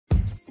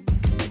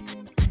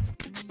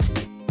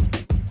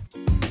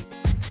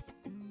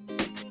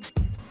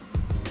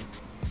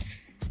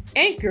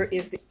Anchor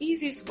is the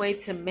easiest way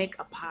to make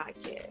a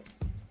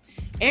podcast.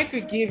 Anchor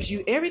gives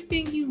you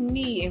everything you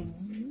need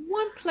in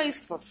one place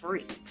for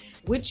free,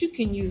 which you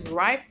can use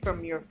right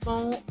from your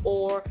phone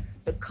or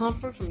the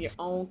comfort from your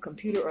own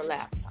computer or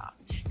laptop.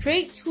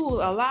 Create tools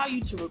allow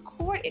you to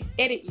record and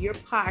edit your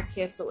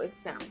podcast so it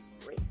sounds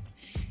great.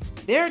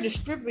 They're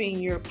distributing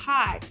your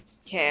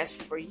podcast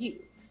for you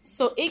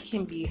so it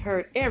can be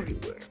heard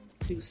everywhere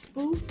through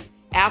Spoof,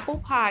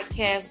 Apple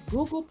Podcasts,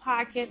 Google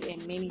Podcasts,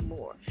 and many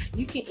more.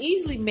 You can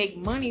easily make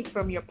money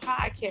from your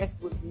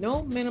podcast with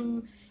no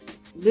minimum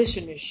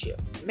listenership.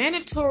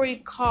 Mandatory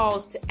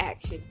calls to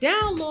action.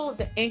 Download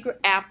the Anchor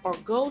app or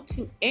go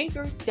to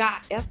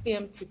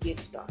anchor.fm to get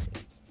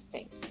started.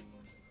 Thank you.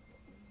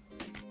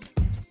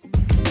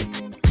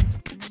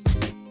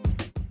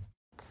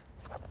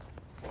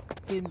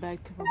 Getting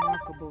back to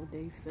Remarkable,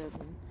 day 7.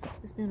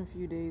 It's been a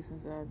few days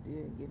since I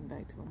did Getting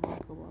Back to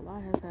Remarkable. A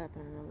lot has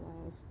happened in the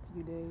last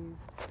few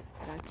days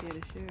that I care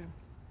to share.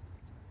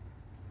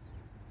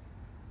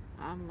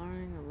 I'm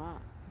learning a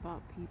lot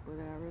about people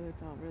that I really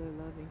thought really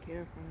loved and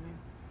cared for me.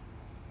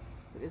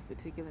 But this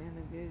particular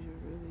individual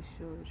really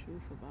showed the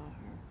truth about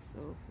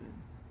herself, and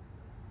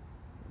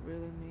it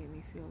really made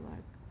me feel like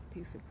a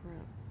piece of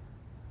crap.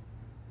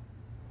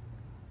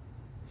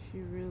 She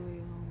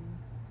really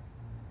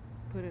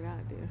put it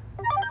out there.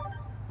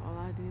 All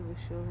I did was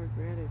show her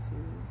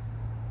gratitude.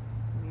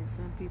 I mean,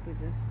 some people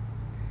just,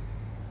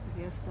 I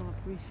guess, don't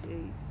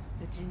appreciate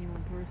a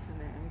genuine person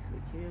that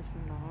actually cares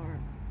from the heart.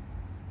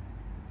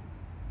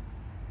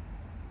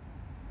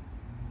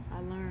 I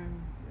learned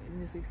in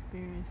this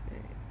experience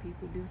that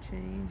people do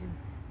change and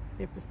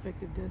their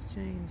perspective does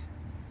change.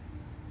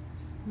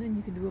 Nothing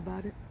you can do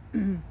about it.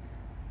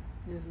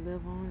 Just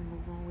live on and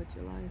move on with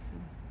your life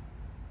and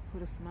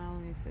put a smile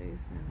on your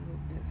face and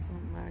hope that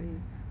somebody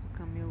will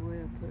come your way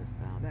to put a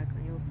smile back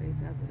on your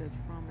face after the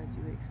trauma that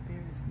you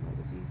experienced from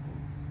other people.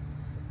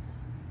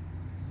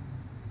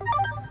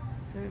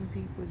 Certain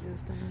people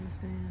just don't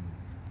understand.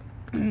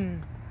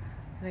 And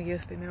I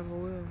guess they never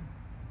will.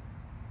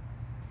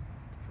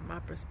 From my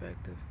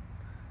perspective,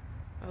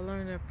 I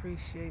learned to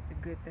appreciate the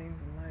good things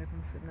in life.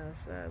 I'm sitting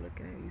outside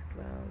looking at these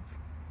clouds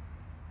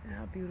and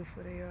how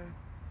beautiful they are.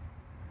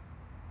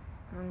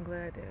 I'm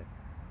glad that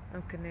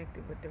I'm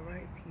connected with the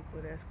right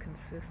people that's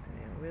consistent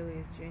and really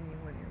is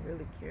genuine and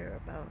really care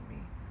about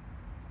me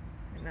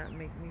and not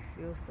make me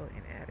feel so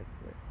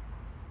inadequate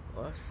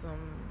or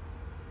some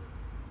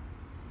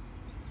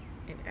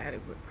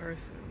inadequate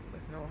person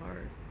with no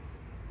heart.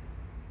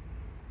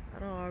 I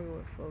don't argue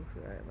with folks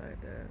who act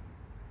like that.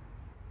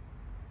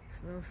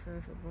 There's no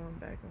sense of going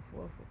back and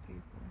forth with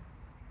people.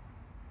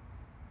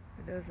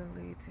 It doesn't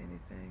lead to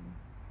anything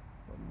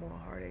but more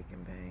heartache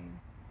and pain.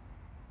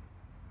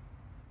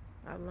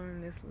 I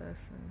learned this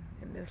lesson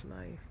in this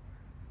life,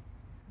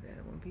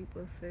 that when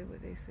people say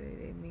what they say,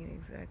 they mean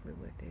exactly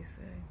what they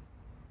say.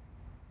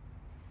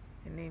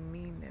 And they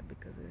mean that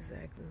because of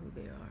exactly who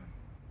they are.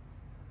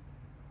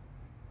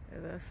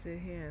 As I sit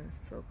here and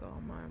soak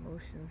all my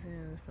emotions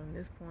in, from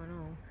this point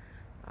on,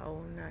 I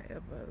will not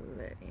ever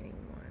let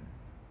anyone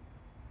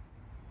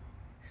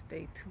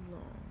stay too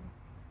long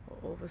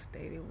or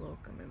overstay their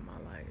welcome in my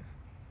life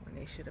when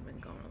they should have been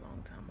gone a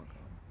long time ago.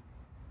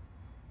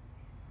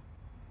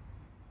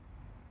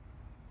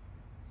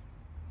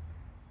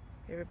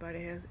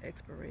 Everybody has an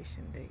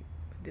expiration date,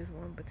 but this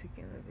one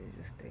particular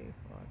individual stayed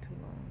far too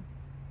long.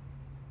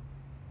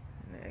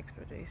 And the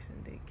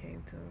expiration date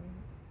came to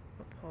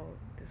a halt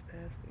this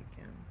past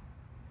weekend.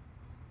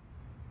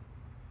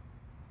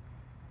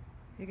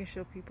 You can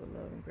show people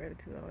love and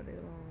gratitude all day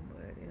long,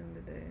 but at the end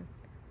of the day,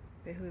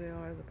 they're who they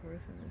are as a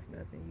person. There's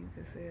nothing you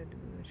can say or do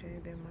to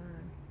change their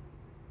mind.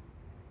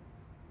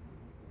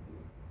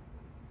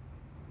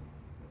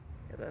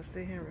 As I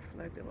sit here and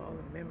reflect of all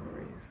the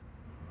memories,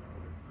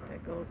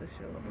 that goes to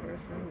show a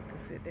person who can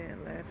sit there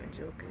and laugh and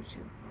joke at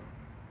you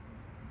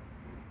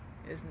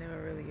is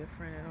never really your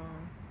friend at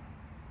all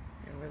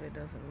and really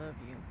doesn't love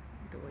you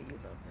the way you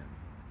love them.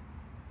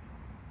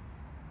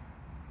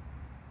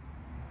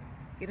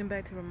 Getting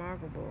back to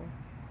Remarkable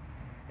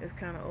is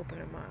kind of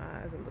opening my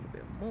eyes a little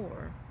bit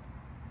more.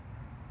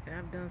 And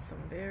I've done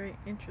some very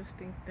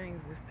interesting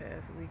things this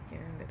past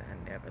weekend that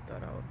I never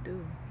thought I would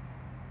do.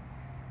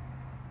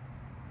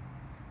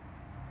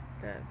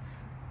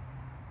 That's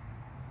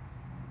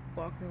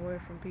walking away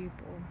from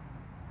people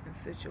and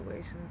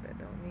situations that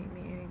don't mean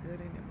me any good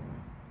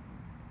anymore.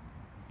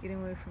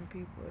 Getting away from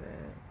people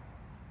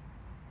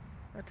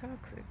that are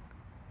toxic.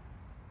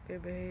 Their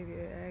behavior,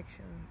 their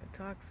action are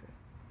toxic.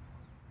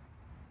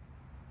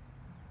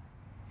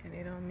 And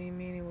they don't mean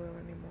me any well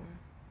anymore.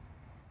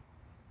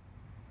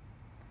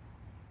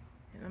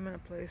 And I'm in a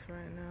place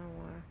right now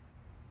where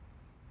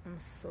I'm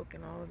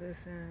soaking all of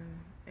this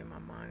in my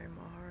mind and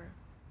my heart.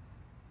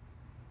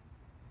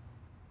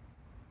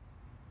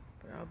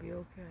 But I'll be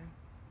okay.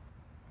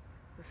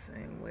 The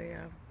same way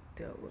I've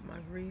dealt with my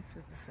grief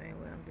is the same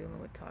way I'm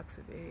dealing with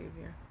toxic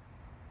behavior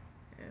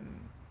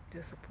and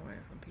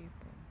disappointment from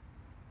people.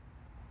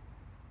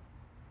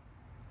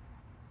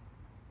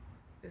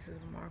 This is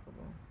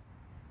remarkable.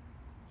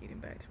 getting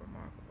back to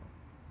remarkable.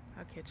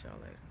 I'll catch y'all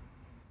later.